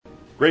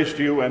Grace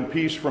to you and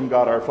peace from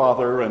God our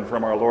Father and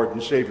from our Lord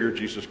and Savior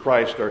Jesus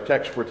Christ. Our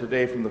text for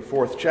today from the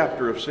 4th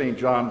chapter of St.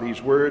 John,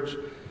 these words.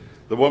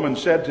 The woman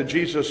said to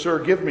Jesus, "Sir,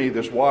 give me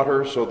this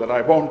water so that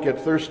I won't get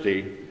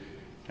thirsty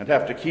and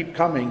have to keep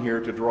coming here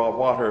to draw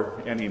water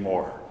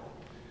anymore."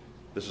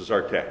 This is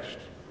our text.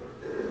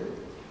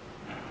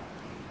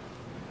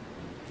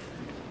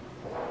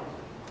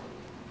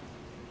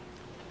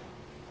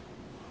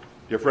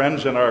 Dear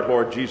friends in our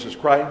Lord Jesus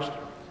Christ,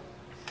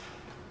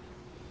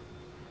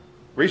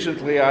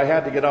 recently I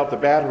had to get out the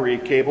battery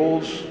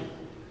cables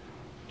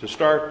to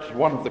start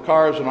one of the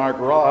cars in our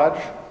garage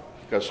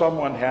because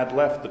someone had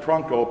left the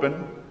trunk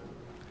open.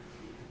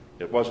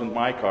 It wasn't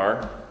my car,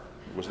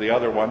 it was the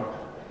other one.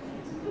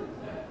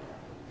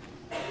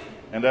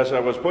 And as I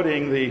was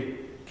putting the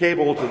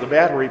cable to the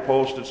battery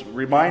post, it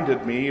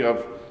reminded me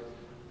of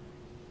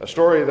a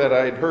story that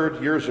I'd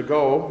heard years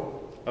ago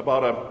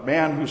about a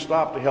man who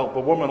stopped to help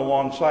a woman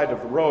alongside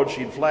of the road.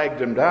 She'd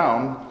flagged him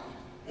down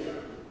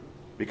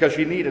because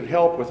she needed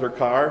help with her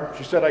car.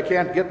 She said, "I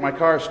can't get my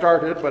car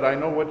started, but I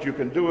know what you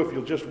can do. If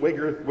you'll just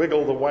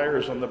wiggle the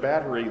wires on the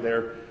battery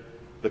there,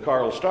 the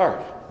car will start."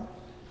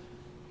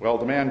 Well,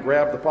 the man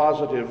grabbed the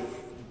positive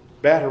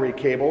battery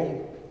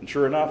cable, and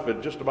sure enough,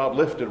 it just about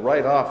lifted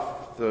right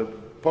off the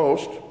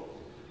post.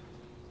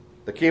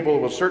 The cable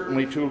was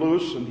certainly too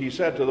loose, and he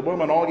said to the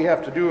woman, "All you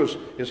have to do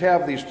is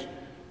have these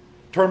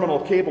terminal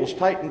cables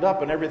tightened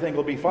up and everything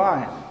will be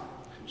fine.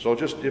 So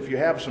just if you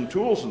have some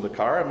tools in the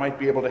car, I might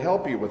be able to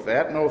help you with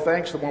that." "No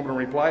thanks," the woman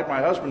replied.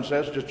 "My husband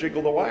says just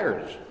jiggle the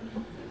wires.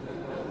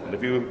 And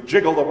if you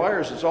jiggle the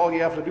wires, it's all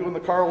you have to do and the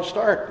car will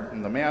start."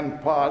 And the man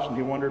paused and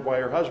he wondered why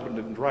her husband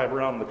didn't drive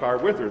around in the car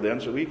with her then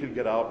so he could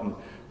get out and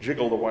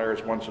jiggle the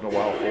wires once in a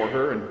while for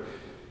her. And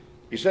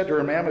he said to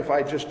her, "Ma'am, if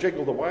I just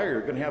jiggle the wire,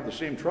 you're going to have the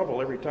same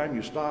trouble every time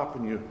you stop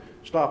and you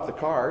stop the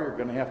car. You're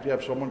going to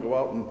have someone go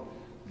out and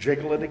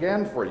jiggle it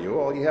again for you.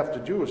 All you have to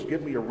do is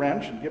give me a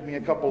wrench and give me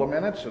a couple of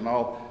minutes and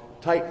I'll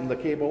tighten the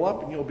cable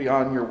up and you'll be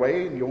on your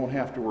way and you won't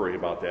have to worry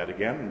about that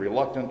again." And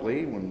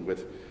reluctantly,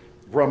 with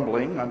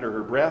grumbling under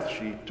her breath,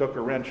 she took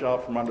a wrench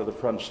out from under the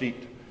front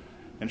seat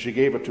and she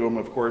gave it to him.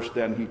 Of course,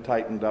 then he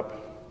tightened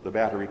up the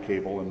battery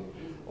cable and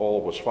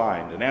all was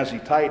fine. And as he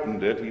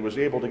tightened it, he was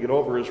able to get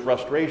over his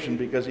frustration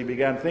because he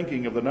began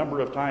thinking of the number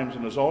of times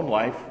in his own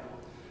life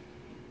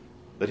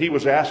that he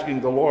was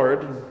asking the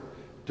Lord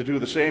to do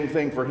the same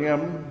thing for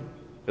him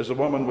as the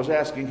woman was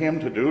asking him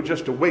to do,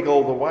 just to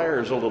wiggle the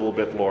wires a little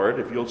bit. "Lord,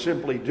 if you'll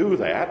simply do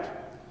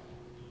that,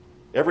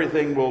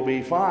 everything will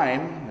be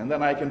fine, and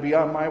then I can be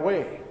on my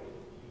way."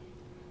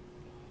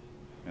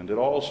 And it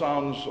all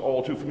sounds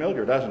all too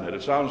familiar, doesn't it?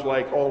 It sounds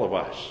like all of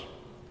us.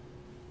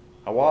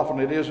 How often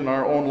it is in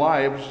our own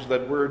lives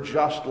that we're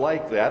just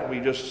like that. We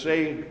just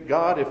say,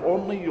 "God, if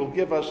only you'll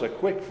give us a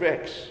quick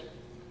fix.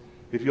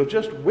 If you'll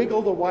just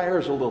wiggle the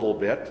wires a little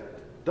bit,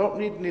 don't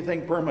need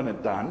anything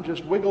permanent done,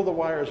 just wiggle the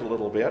wires a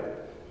little bit,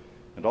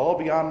 and I'll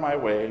be on my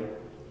way,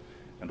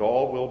 and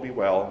all will be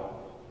well."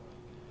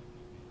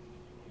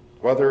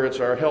 Whether it's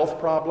our health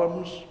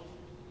problems,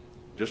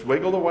 just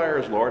wiggle the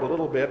wires, Lord, a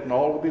little bit, and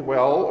all will be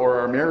well, or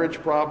our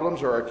marriage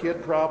problems, or our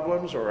kid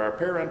problems, or our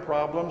parent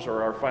problems,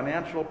 or our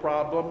financial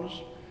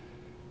problems,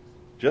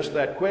 just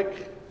that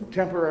quick,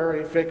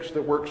 temporary fix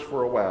that works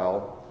for a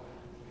while,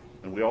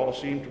 and we all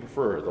seem to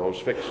prefer those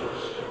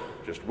fixes.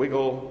 Just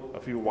wiggle a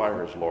few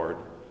wires, Lord,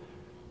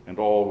 and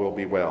all will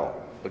be well.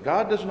 But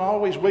God doesn't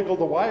always wiggle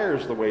the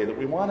wires the way that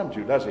we want him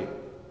to, does he?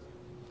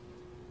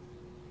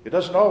 He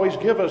doesn't always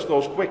give us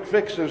those quick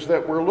fixes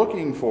that we're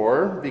looking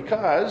for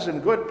because,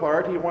 in good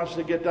part, he wants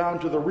to get down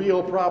to the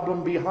real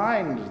problem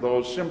behind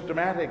those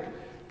symptomatic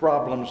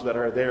problems that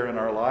are there in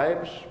our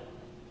lives.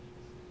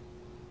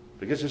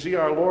 Because, you see,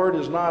 our Lord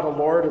is not a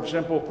Lord of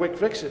simple quick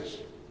fixes.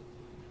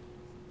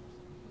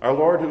 Our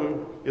Lord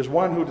who is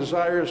one who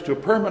desires to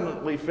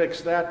permanently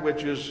fix that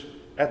which is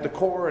at the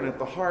core and at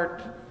the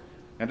heart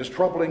and is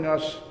troubling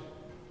us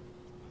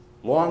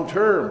long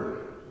term.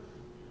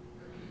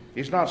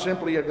 He's not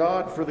simply a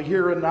God for the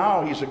here and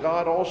now, he's a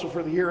God also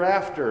for the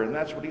hereafter, and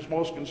that's what he's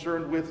most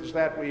concerned with, is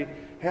that we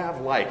have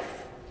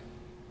life.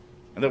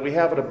 And that we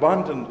have it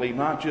abundantly,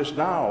 not just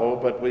now,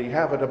 but we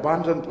have it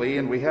abundantly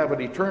and we have it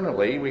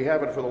eternally. We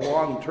have it for the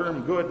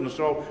long-term good, and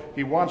so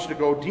he wants to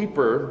go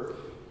deeper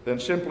than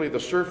simply the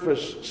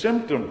surface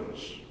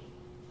symptoms,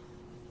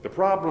 the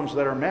problems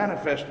that are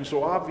manifest and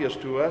so obvious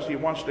to us. He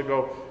wants to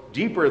go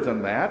deeper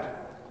than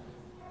that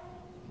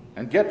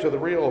and get to the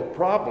real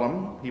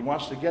problem. He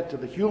wants to get to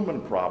the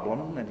human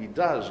problem, and he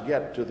does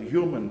get to the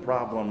human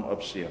problem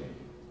of sin.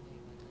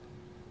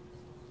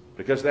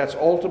 Because that's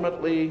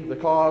ultimately the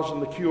cause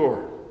and the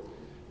cure.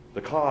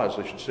 The cause,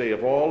 I should say,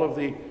 of all of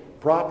the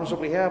problems that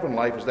we have in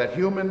life is that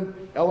human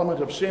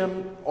element of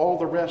sin, all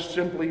the rest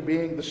simply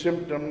being the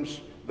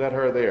symptoms that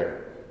are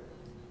there.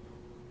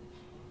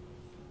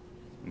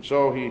 And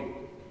so he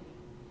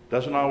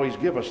doesn't always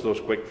give us those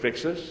quick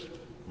fixes,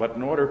 but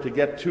in order to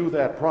get to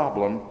that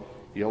problem,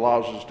 he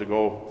allows us to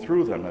go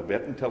through them a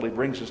bit until he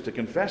brings us to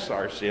confess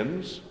our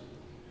sins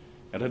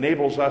and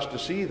enables us to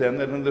see then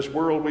that in this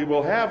world we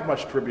will have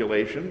much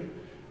tribulation,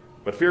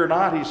 But fear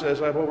not, he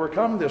says, I've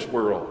overcome this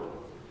world.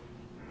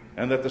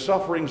 And that the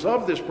sufferings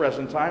of this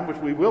present time, which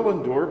we will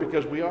endure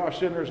because we are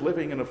sinners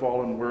living in a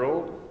fallen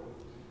world,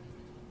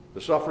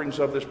 the sufferings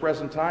of this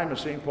present time,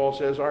 as St. Paul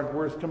says, aren't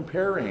worth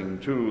comparing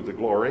to the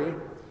glory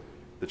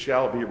that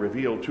shall be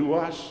revealed to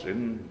us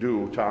in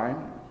due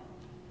time.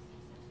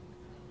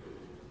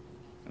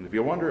 And if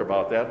you wonder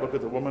about that, look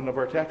at the woman of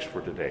our text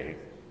for today.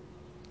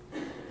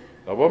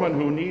 A woman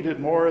who needed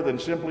more than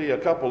simply a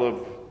couple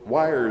of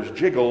wires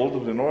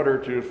jiggled in order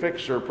to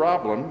fix her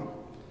problem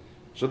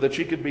so that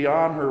she could be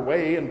on her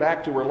way and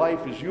back to her life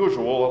as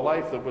usual, a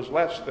life that was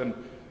less than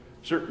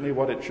certainly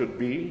what it should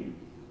be.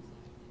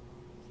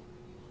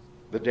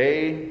 The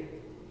day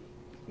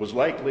was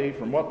likely,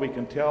 from what we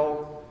can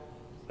tell,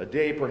 a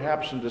day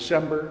perhaps in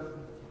December.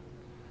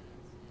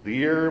 The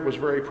year was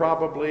very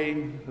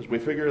probably, as we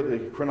figure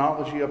the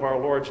chronology of our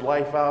Lord's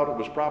life out, it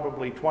was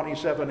probably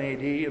 27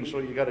 AD, and so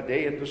you got a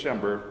day in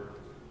December.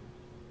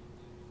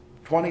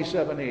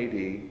 27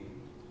 AD,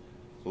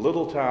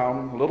 little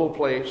town, little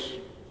place,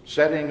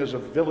 setting as a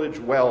village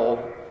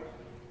well.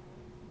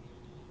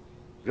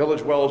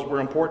 Village wells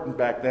were important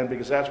back then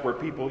because that's where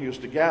people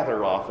used to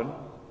gather often.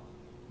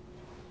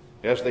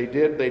 As they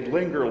did, they'd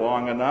linger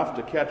long enough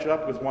to catch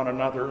up with one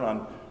another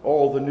on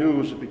all the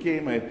news. It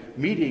became a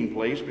meeting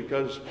place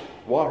because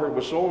water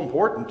was so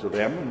important to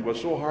them and was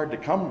so hard to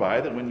come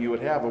by that when you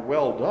would have a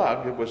well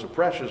dug, it was a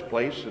precious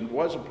place and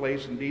was a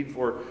place indeed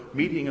for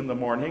meeting in the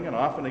morning and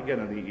often again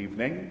in the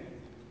evening.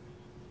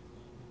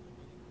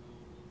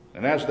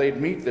 And as they'd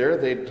meet there,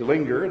 they'd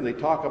linger and they'd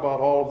talk about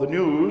all the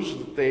news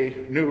that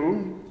they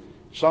knew,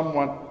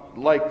 somewhat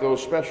like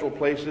those special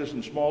places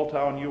in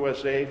small-town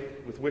USA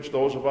with which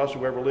those of us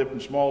who ever lived in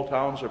small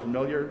towns are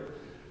familiar.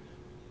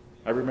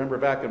 I remember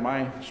back in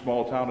my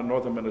small town in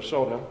northern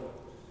Minnesota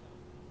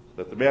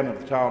that the men of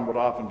the town would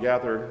often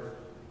gather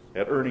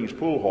at Ernie's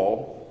Pool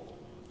Hall.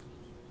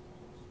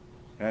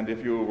 And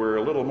if you were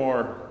a little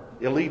more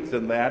elite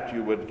than that,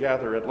 you would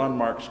gather at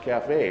Lundmark's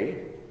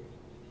Cafe.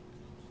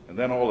 And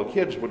then all the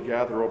kids would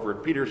gather over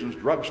at Peterson's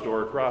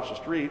drugstore across the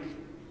street.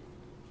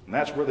 And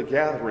that's where the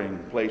gathering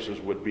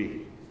places would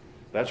be.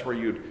 That's where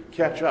you'd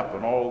catch up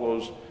on all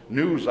those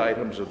news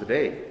items of the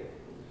day.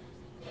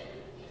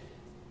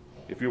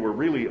 If you were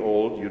really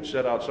old, you'd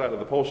sit outside of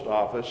the post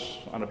office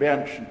on a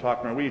bench and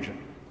talk Norwegian.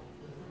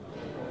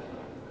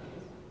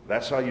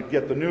 That's how you'd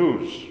get the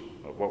news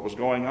of what was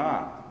going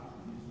on.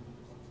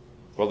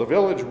 Well, the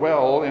village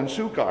well in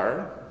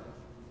Sukar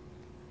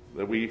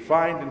that we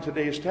find in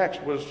today's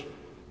text was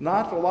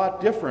not a lot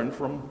different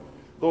from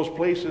those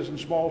places in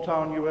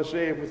small-town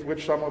USA with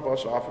which some of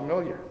us are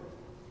familiar.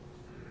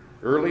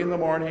 Early in the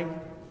morning,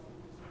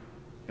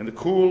 in the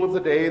cool of the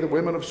day, the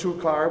women of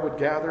Sukar would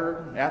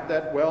gather at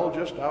that well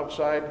just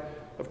outside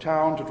of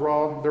town to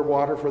draw their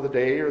water for the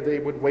day, or they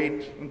would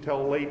wait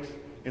until late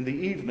in the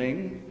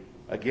evening.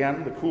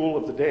 Again, the cool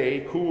of the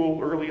day,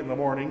 cool early in the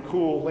morning,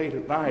 cool late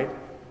at night.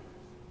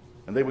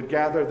 And they would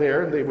gather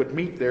there and they would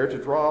meet there to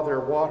draw their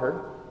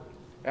water.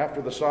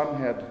 After the sun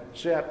had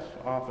set,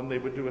 often they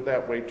would do it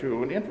that way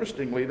too. And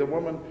interestingly, the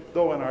woman,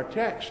 though in our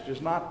text,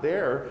 is not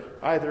there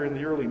either in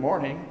the early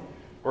morning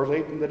or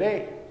late in the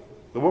day.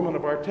 The woman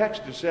of our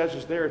text, it says,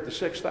 is there at the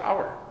 6th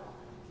hour.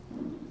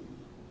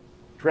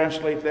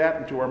 Translate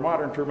that into our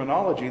modern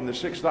terminology, and the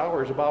 6th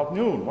hour is about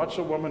noon. What's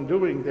a woman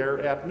doing there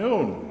at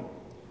noon?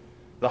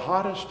 The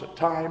hottest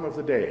time of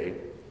the day.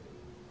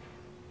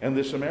 And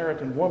the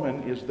Samaritan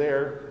woman is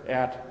there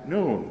at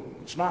noon.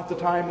 It's not the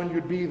time when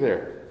you'd be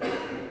there.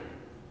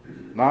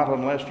 Not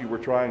unless you were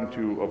trying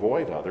to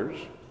avoid others.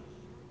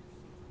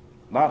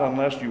 Not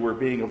unless you were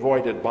being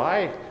avoided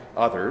by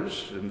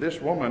others. And this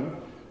woman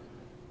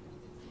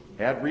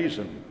had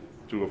reason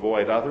to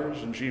avoid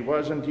others, and she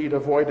was indeed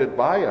avoided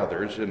by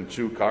others in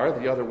Sukar,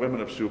 the other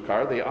women of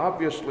Sukar. They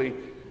obviously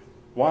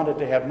wanted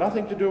to have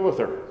nothing to do with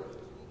her.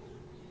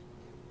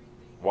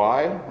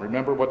 Why?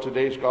 Remember what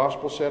today's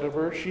gospel said of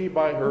her? She,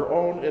 by her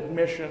own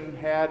admission,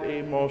 had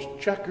a most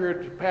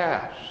checkered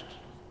past.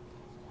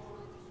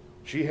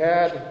 She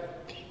had,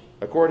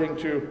 according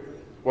to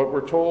what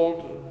we're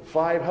told,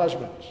 5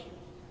 husbands.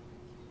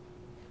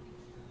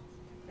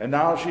 And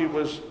now she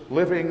was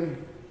living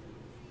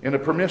in a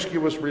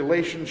promiscuous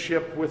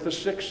relationship with a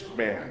 6th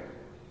man.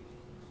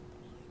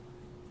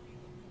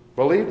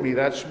 Believe me,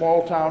 that's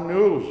small-town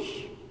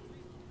news.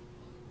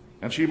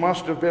 And she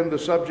must have been the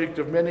subject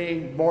of many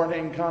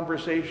morning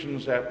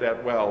conversations at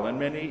that well and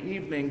many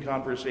evening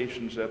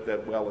conversations at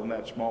that well in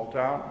that small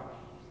town.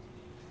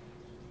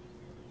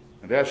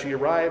 And as she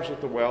arrives at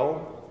the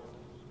well,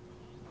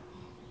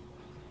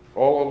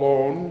 all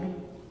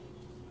alone,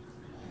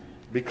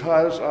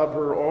 because of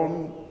her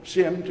own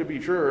sin, to be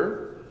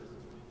sure,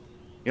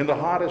 in the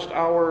hottest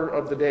hour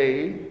of the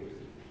day,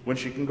 when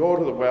she can go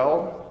to the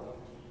well,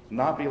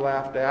 not be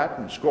laughed at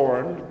and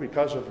scorned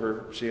because of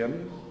her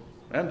sin,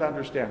 and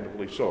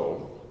understandably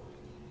so,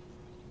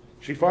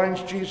 she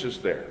finds Jesus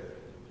there.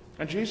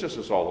 And Jesus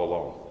is all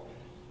alone.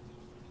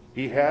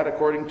 He had,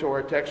 according to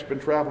our text, been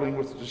traveling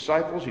with the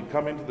disciples. He'd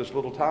come into this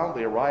little town.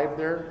 They arrived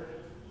there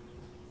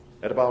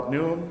at about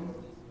noon.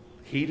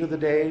 heat of the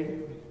day,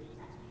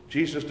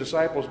 Jesus'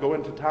 disciples go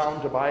into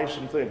town to buy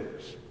some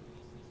things.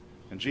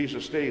 And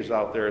Jesus stays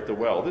out there at the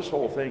well. This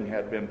whole thing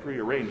had been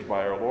prearranged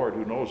by our Lord,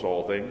 who knows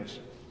all things.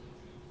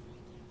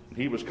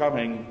 He was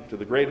coming to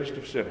the greatest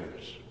of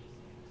sinners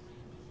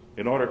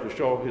in order to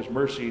show his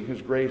mercy and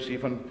his grace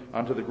even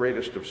unto the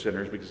greatest of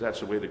sinners, because that's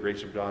the way the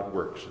grace of God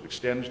works. It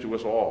extends to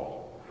us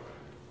all.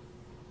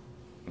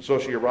 And so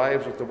she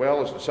arrives at the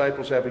well. His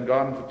disciples, having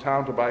gone to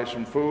town to buy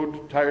some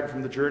food, tired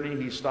from the journey,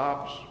 he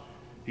stops.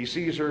 He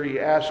sees her. He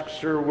asks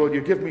her, "Will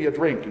you give me a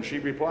drink?" And she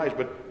replies,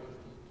 "But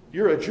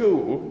you're a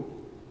Jew,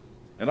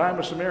 and I'm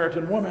a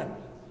Samaritan woman.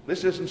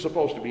 This isn't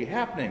supposed to be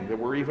happening, that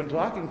we're even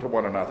talking to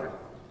one another.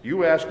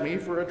 You ask me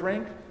for a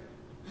drink?"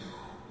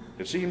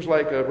 It seems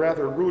like a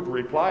rather rude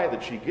reply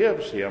that she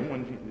gives him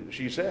when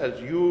she says,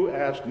 "You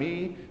ask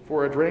me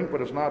for a drink,"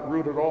 but it's not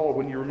rude at all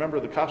when you remember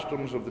the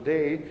customs of the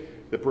day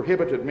that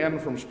prohibited men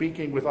from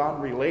speaking with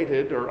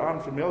unrelated or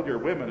unfamiliar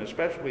women,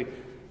 especially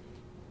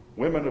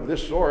women of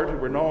this sort who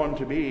were known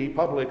to be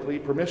publicly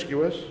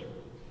promiscuous.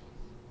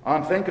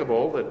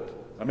 Unthinkable that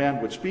a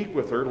man would speak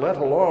with her, let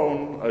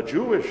alone a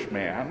Jewish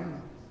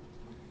man,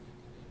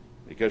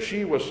 because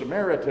she was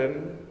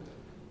Samaritan,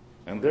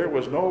 and there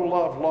was no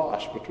love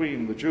lost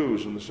between the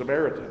Jews and the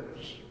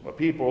Samaritans, a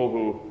people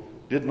who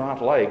did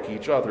not like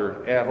each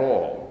other at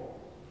all.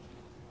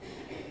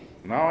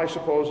 Now I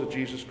suppose that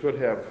Jesus could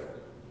have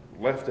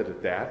left it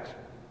at that,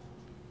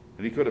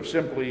 and he could have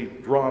simply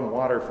drawn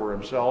water for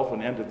himself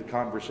and ended the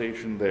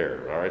conversation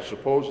there. Or I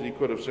suppose that he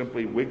could have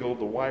simply wiggled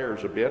the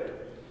wires a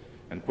bit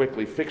and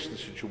quickly fixed the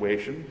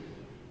situation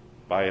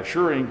by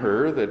assuring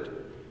her that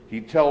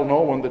he'd tell no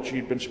one that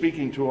she'd been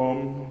speaking to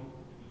him,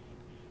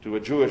 to a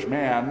Jewish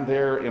man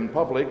there in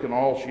public, and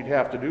all she'd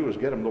have to do is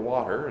get him the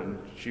water, and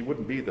she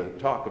wouldn't be the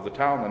talk of the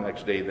town the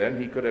next day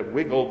then. He could have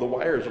wiggled the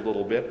wires a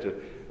little bit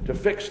to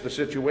fix the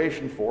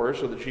situation for her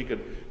so that she could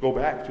go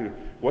back to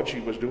what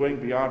she was doing,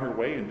 be on her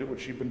way, and do what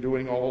she'd been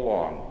doing all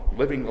along,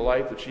 living the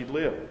life that she'd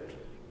lived.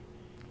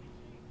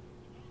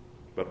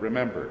 But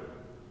remember,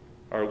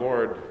 our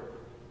Lord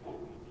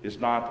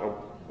is not a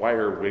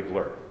wire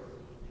wiggler.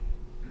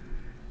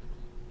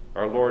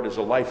 Our Lord is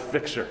a life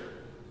fixer.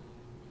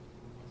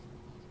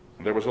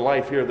 There was a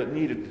life here that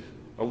needed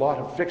a lot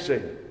of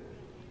fixing.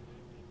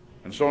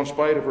 And so in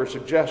spite of her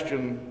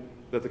suggestion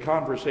that the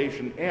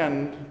conversation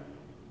end,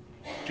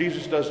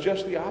 Jesus does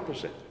just the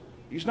opposite.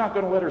 He's not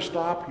going to let her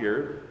stop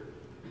here.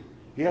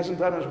 He hasn't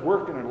done his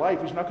work in her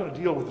life. He's not going to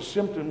deal with the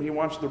symptom. He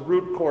wants the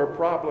root core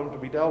problem to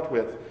be dealt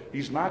with.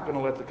 He's not going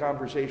to let the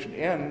conversation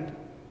end.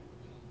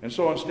 And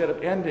so instead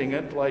of ending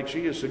it like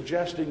she is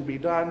suggesting be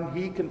done,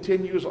 he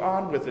continues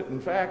on with it. In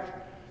fact,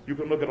 you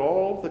can look at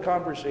all the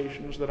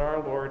conversations that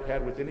our Lord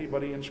had with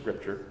anybody in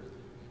Scripture,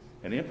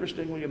 and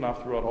interestingly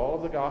enough, throughout all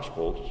of the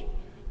Gospels,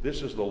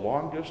 this is the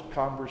longest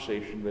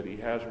conversation that he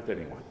has with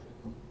anyone.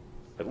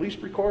 At least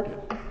recorded.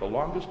 The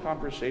longest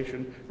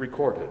conversation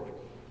recorded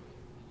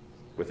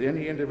with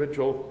any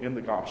individual in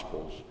the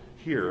Gospels.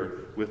 Here,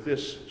 with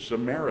this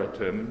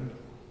Samaritan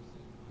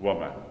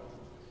woman,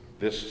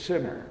 this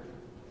sinner.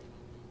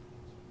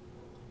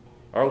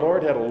 Our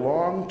Lord had a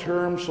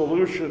long-term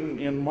solution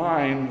in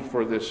mind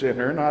for this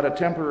sinner, not a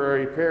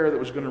temporary pair that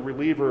was going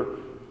to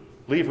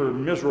leave her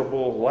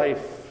miserable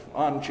life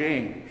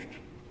unchanged.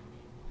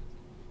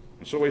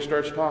 And so he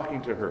starts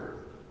talking to her.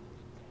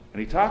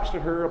 And he talks to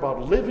her about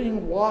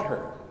living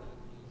water.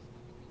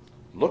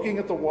 Looking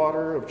at the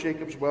water of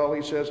Jacob's well,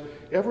 he says,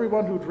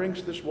 "Everyone who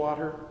drinks this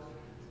water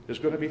is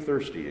going to be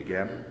thirsty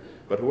again,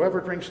 but whoever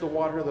drinks the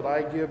water that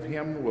I give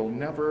him will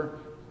never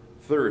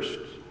thirst."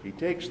 He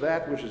takes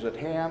that which is at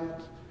hand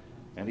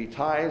and he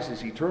ties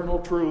his eternal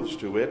truths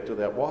to it, to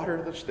that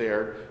water that's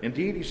there.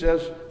 Indeed, he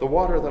says, the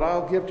water that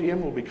I'll give to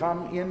him will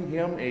become in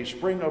him a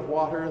spring of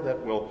water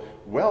that will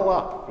well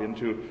up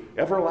into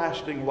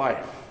everlasting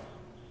life.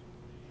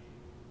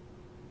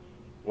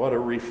 What a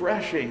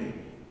refreshing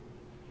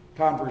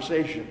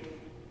conversation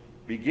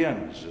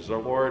begins as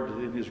our Lord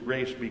in his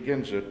grace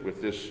begins it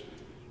with this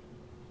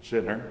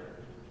sinner.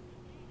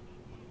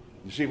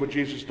 You see what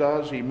Jesus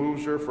does? He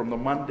moves her from the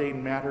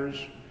mundane matters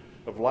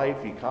of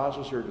life. He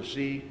causes her to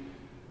see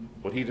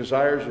what he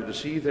desires her to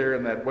see there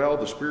in that well,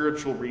 the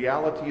spiritual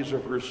realities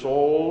of her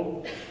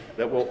soul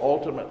that will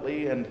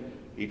ultimately and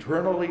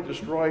eternally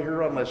destroy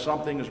her unless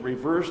something is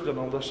reversed and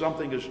unless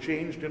something is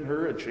changed in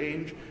her, a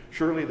change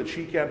surely that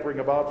she can't bring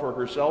about for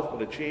herself,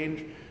 but a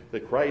change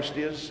that Christ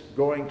is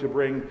going to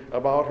bring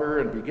about her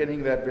and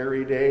beginning that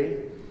very day.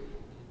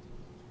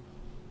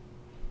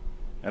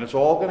 And it's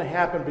all going to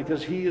happen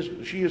because she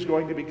is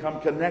going to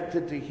become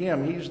connected to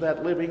him. He's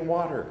that living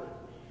water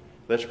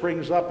that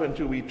springs up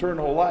into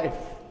eternal life.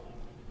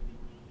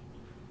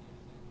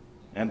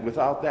 And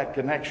without that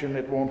connection,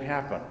 it won't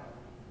happen.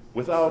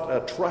 Without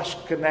a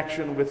trust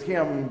connection with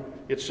him,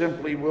 it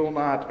simply will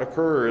not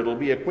occur. It'll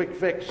be a quick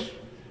fix,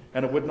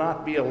 and it would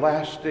not be a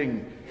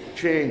lasting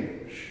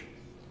change.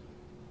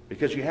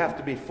 Because you have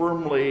to be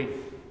firmly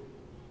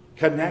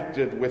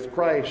connected with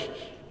Christ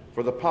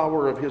for the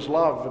power of his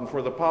love and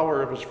for the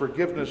power of his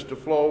forgiveness to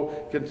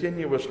flow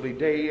continuously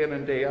day in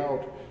and day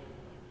out.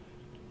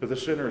 for the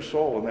sinner's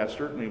soul, and that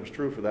certainly was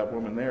true for that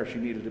woman there. She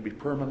needed to be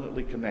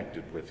permanently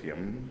connected with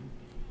him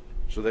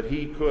so that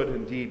he could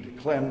indeed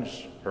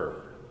cleanse her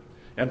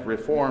and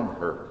reform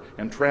her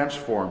and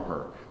transform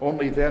her.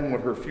 Only then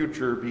would her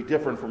future be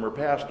different from her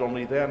past.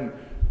 Only then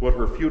would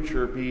her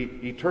future be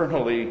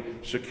eternally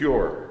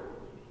secure.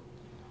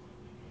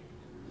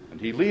 And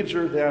he leads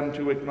her then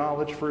to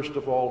acknowledge first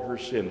of all her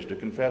sins, to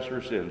confess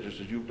her sins, just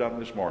as you've done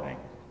this morning.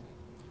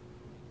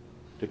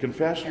 To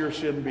confess your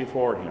sin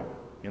before him,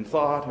 in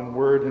thought and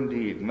word and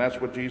deed. And that's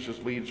what Jesus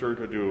leads her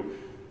to do.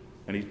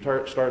 And he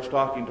starts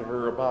talking to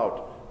her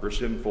about her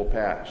sinful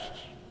past.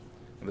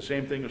 And the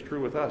same thing is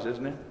true with us,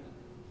 isn't it?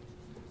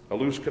 A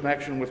loose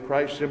connection with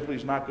Christ simply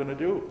is not going to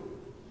do.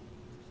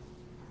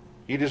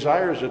 He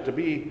desires it to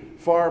be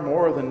far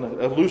more than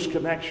a loose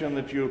connection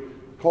that you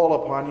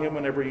call upon him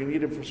whenever you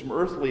need him for some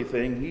earthly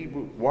thing. He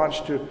wants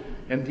to,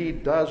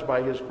 indeed does,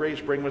 by his grace,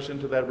 bring us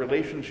into that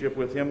relationship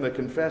with him that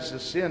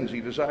confesses sins.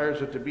 He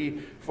desires it to be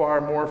far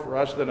more for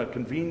us than a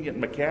convenient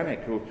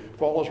mechanic who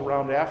follows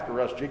around after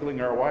us, jiggling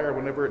our wire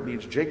whenever it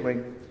needs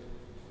jiggling,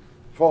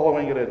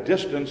 following at a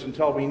distance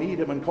until we need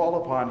him and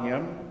call upon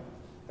him.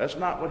 That's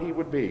not what he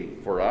would be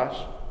for us.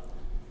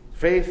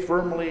 Faith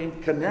firmly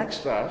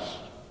connects us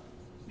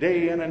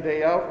day in and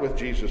day out with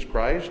Jesus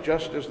Christ,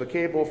 just as the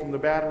cable from the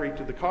battery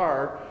to the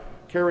car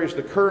carries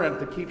the current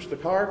that keeps the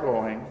car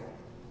going.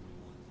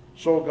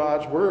 So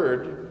God's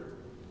word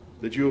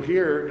that you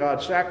hear,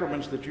 God's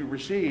sacraments that you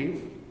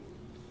receive,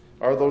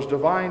 are those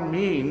divine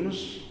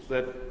means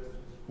that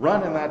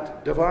run in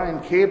that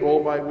divine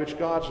cable by which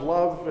God's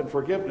love and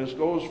forgiveness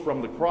goes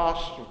from the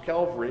cross of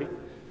Calvary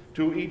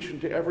to each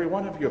and to every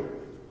one of you.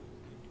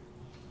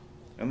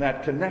 And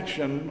that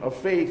connection of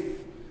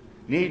faith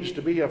needs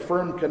to be a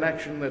firm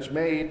connection that's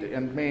made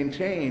and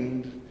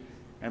maintained,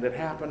 and it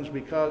happens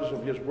because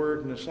of his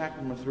word and the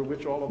sacrament through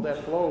which all of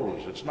that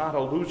flows. It's not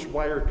a loose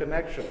wire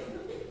connection.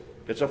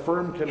 It's a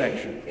firm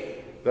connection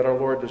that our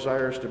Lord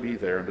desires to be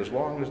there. And as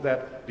long as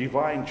that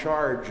divine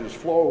charge is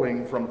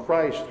flowing from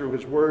Christ through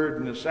his word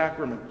and his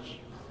sacraments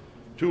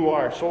to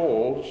our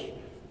souls,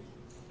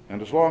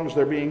 and as long as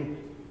they're being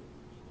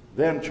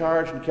then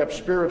charged and kept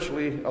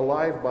spiritually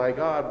alive by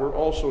God, we're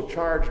also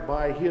charged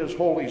by his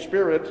Holy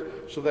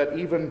Spirit, so that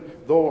even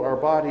though our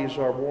bodies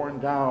are worn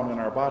down and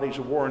our bodies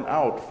are worn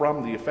out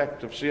from the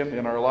effect of sin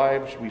in our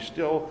lives, we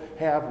still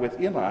have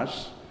within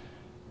us,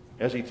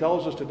 as he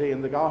tells us today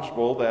in the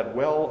gospel, that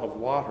well of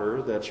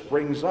water that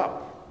springs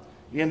up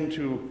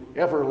into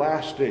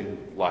everlasting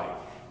life.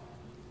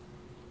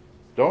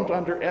 Don't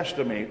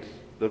underestimate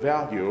the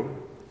value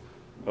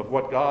of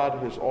what God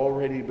has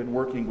already been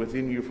working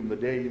within you from the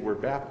day you were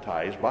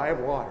baptized by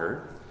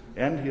water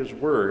and his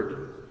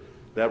word,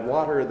 that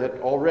water that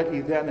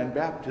already then in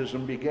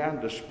baptism began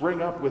to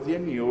spring up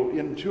within you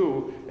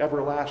into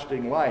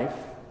everlasting life.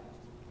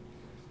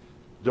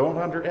 Don't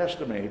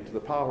underestimate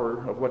the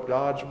power of what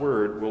God's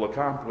word will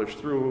accomplish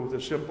through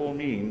the simple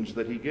means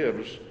that he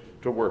gives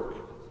to work.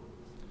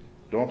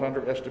 Don't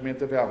underestimate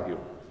the value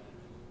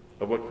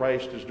of what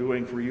Christ is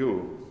doing for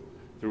you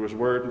through his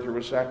word and through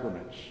his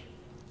sacraments.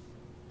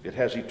 It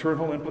has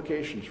eternal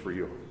implications for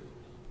you.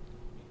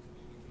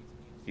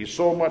 He's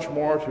so much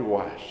more to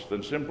us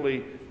than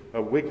simply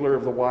a wiggler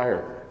of the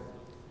wire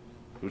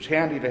who's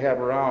handy to have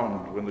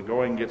around when the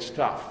going gets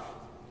tough.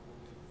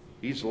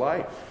 He's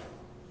life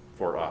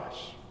for us.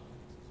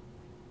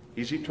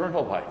 He's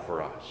eternal life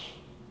for us.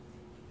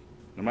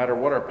 No matter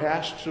what our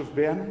pasts have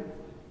been,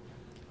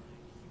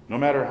 no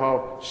matter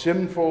how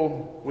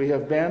sinful we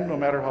have been, no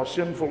matter how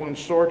sinful and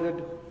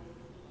sordid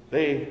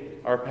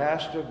our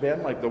past have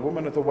been, like the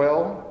woman at the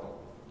well,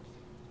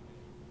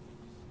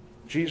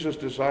 Jesus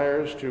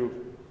desires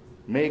to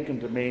make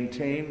and to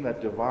maintain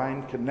that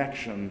divine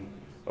connection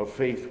of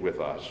faith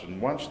with us.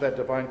 And once that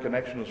divine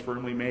connection is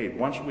firmly made,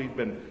 once we've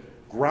been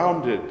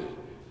grounded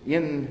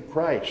in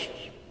Christ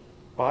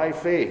by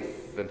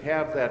faith and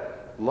have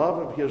that love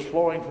of his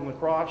flowing from the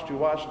cross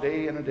to us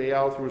day in and day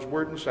out through his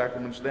word and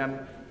sacraments, then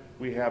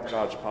we have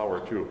God's power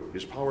too.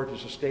 His power to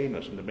sustain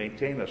us and to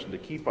maintain us and to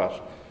keep us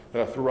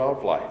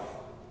throughout life.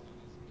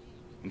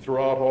 And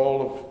throughout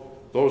all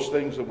of those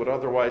things that would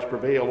otherwise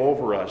prevail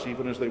over us,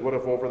 even as they would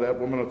have over that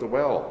woman at the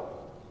well.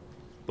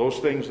 Those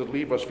things that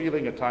leave us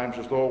feeling at times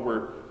as though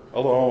we're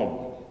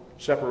alone,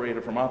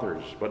 separated from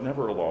others, but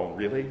never alone,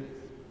 really,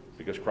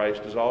 because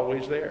Christ is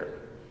always there,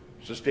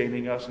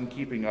 sustaining us and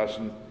keeping us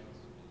and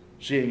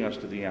seeing us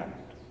to the end.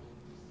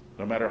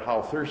 No matter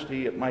how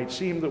thirsty it might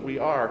seem that we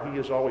are, he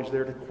is always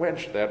there to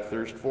quench that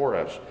thirst for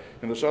us.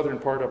 In the southern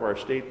part of our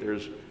state,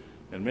 there's,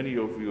 and many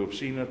of you have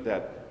seen it,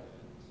 that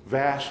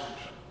vast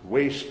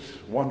waste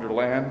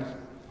wonderland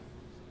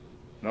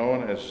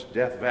known as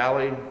Death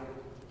Valley.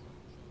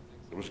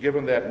 It was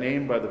given that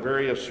name by the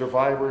various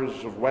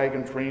survivors of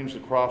wagon trains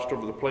that crossed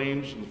over the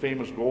plains in the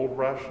famous gold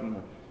rush in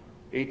the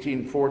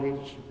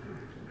 1840s.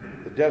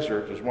 The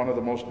desert is one of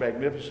the most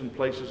magnificent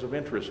places of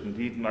interest,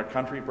 indeed, in our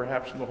country,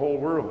 perhaps in the whole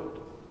world.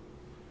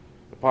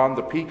 Upon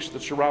the peaks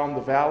that surround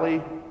the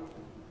valley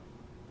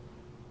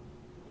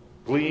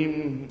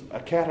gleam a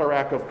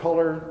cataract of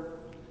color,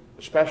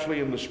 especially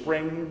in the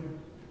spring,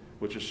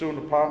 which is soon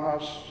upon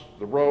us,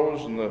 the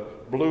rose and the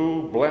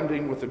blue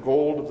blending with the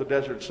gold of the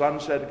desert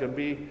sunset, can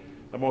be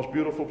the most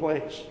beautiful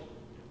place.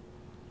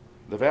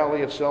 The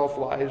valley itself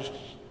lies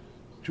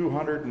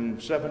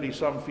 270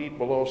 some feet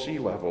below sea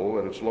level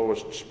at its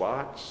lowest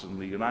spots. In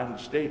the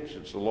United States,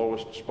 it's the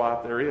lowest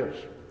spot there is.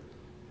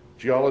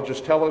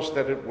 Geologists tell us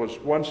that it was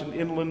once an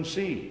inland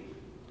sea,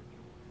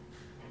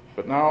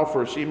 but now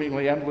for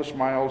seemingly endless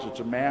miles it's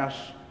a mass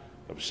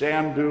of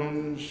sand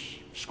dunes,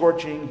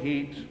 scorching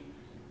heat,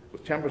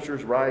 with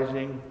temperatures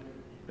rising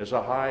as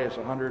high as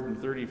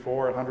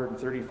 134,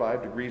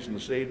 135 degrees in the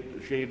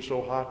shade,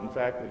 so hot, in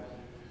fact, that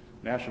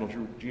National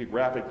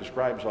Geographic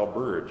describes how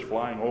birds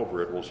flying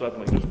over it will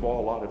suddenly just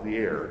fall out of the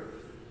air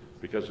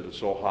because it is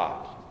so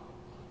hot.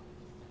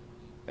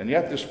 And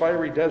yet this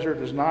fiery desert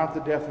is not the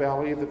Death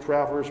Valley that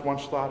travelers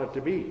once thought it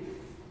to be.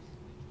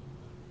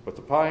 But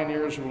the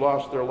pioneers who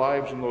lost their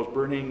lives in those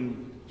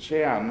burning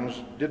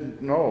sands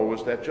didn't know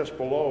was that just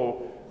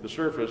below the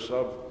surface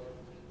of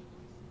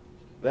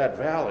that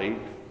valley,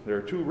 there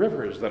are two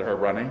rivers that are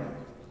running.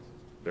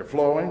 They're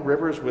flowing,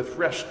 rivers with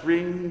fresh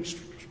springs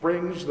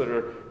that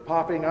are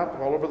popping up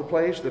all over the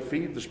place, that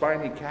feed the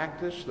spiny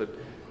cactus, that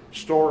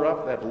store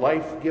up that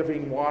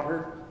life-giving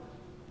water.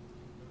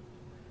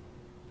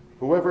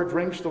 Whoever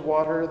drinks the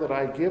water that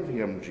I give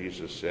him,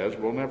 Jesus says,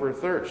 will never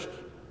thirst.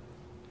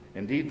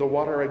 Indeed, the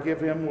water I give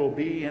him will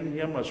be in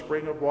him a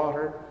spring of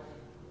water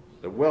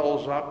that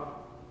wells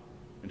up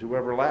into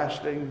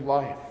everlasting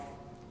life.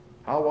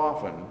 How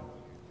often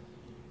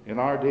in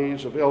our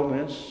days of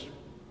illness,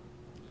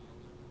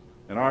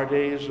 in our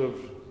days of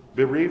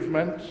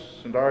bereavement,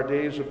 in our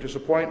days of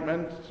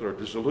disappointment or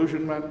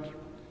disillusionment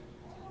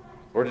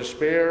or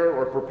despair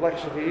or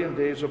perplexity, in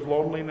days of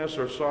loneliness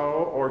or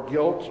sorrow or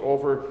guilt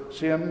over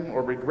sin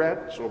or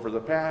regrets over the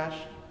past,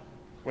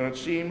 when it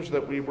seems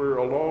that we were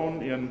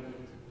alone in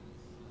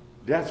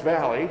Death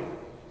Valley,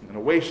 in a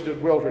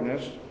wasted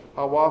wilderness,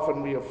 how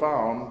often we have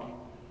found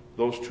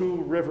those two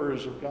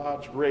rivers of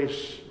God's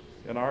grace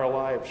in our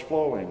lives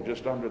flowing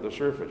just under the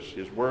surface,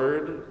 His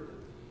Word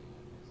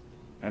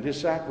and His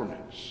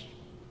sacraments,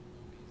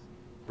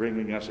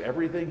 bringing us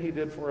everything He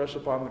did for us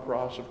upon the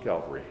cross of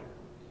Calvary,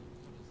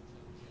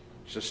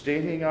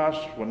 sustaining us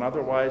when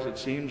otherwise it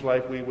seems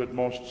like we would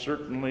most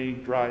certainly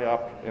dry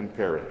up and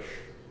perish.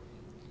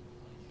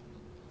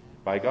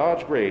 By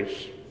God's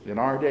grace, in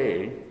our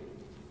day,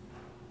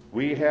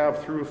 we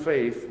have through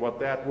faith what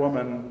that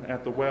woman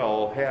at the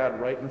well had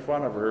right in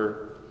front of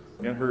her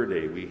in her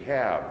day. We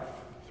have,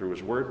 through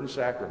His Word and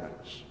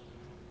sacraments,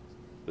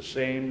 the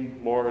same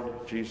Lord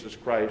Jesus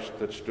Christ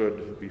that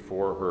stood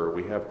before her.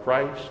 We have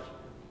Christ,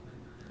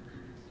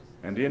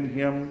 and in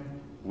Him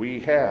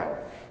we have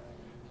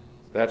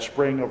that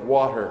spring of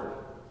water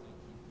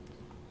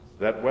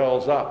that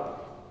wells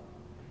up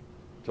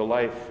to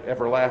life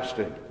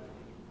everlasting.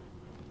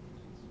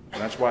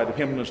 And that's why the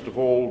hymnist of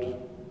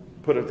old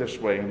put it this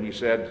way, and he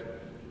said,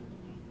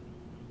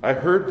 I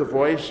heard the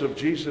voice of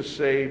Jesus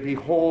say,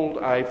 behold,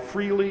 I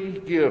freely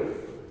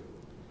give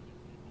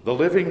the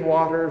living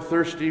water,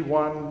 thirsty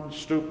one,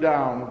 stoop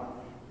down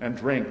and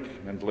drink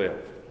and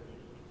live.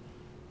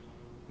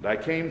 And I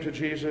came to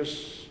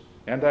Jesus,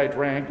 and I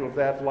drank of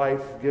that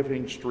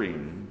life-giving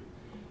stream.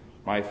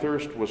 My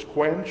thirst was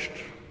quenched,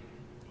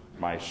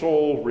 my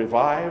soul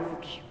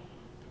revived,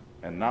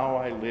 and now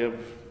I live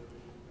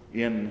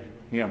in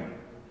Him.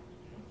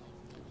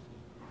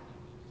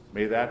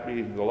 May that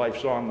be the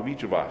life song of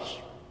each of us.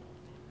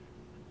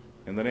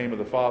 In the name of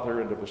the Father,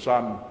 and of the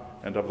Son,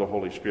 and of the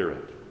Holy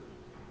Spirit.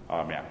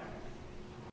 Amen.